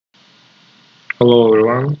Hello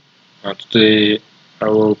everyone. Today I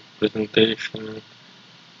will presentation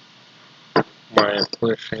my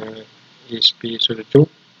flashing ESP32.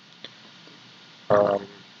 Um,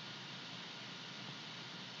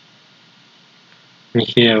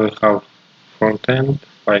 Here we have front end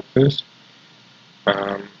like this.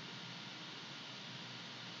 You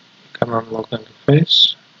can unlock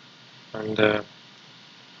interface and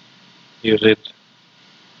use it.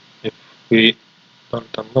 If we don't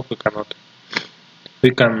unlock, we cannot. We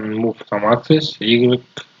can move some axis Y,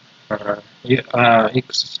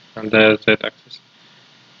 X, and Z axis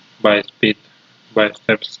by speed, by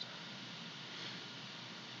steps.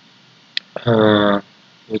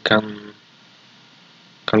 We can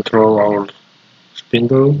control our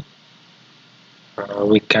spindle.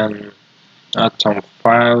 We can add some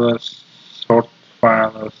files, sort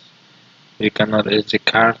files. We can add SD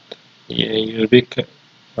card, USB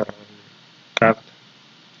card,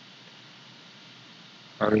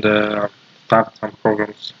 and start some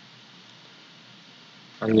programs.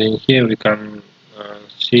 And in here we can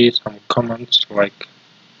see some commands like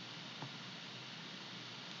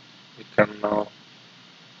we can now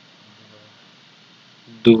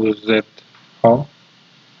do that how.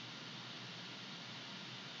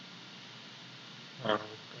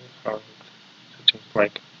 Settings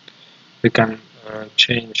like we can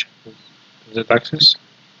change Z axis.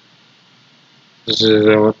 This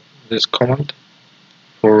is this command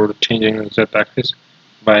for changing Z axis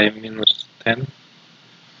by -10,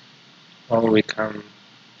 or we can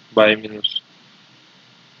by -1,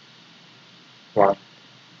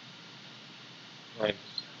 like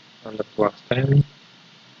this. And the +10,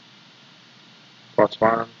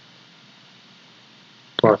 +1,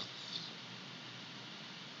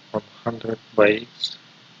 +100 by X,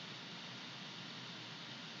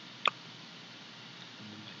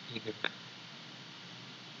 Y,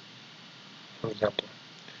 for example.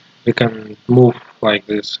 We can move like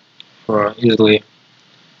this for easily.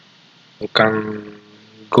 We can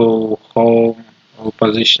go home all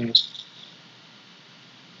positions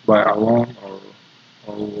by alone or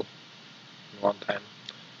all in one time.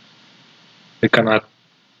 We can add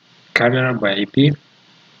camera by IP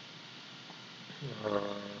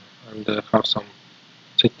and have some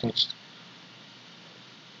settings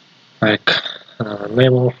like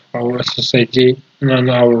name of our SSID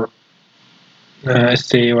and our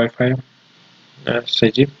STA Wi-Fi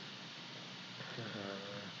SSID,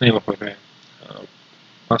 name of Wi-Fi,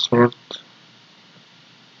 password,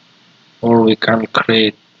 or we can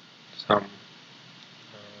create some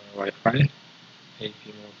Wi-Fi AP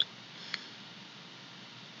mode.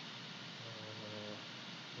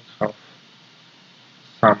 We have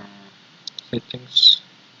some settings.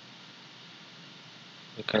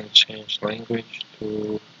 We can change language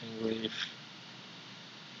to English.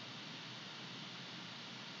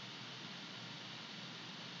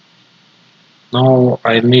 Now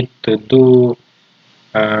I need to do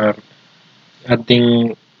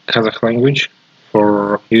adding Kazakh language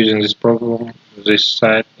for using this program, this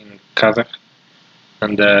site in Kazakh,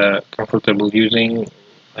 and comfortable using.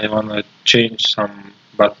 I want to change some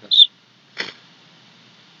buttons.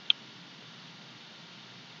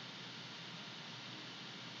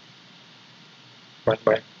 Bye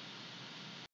bye.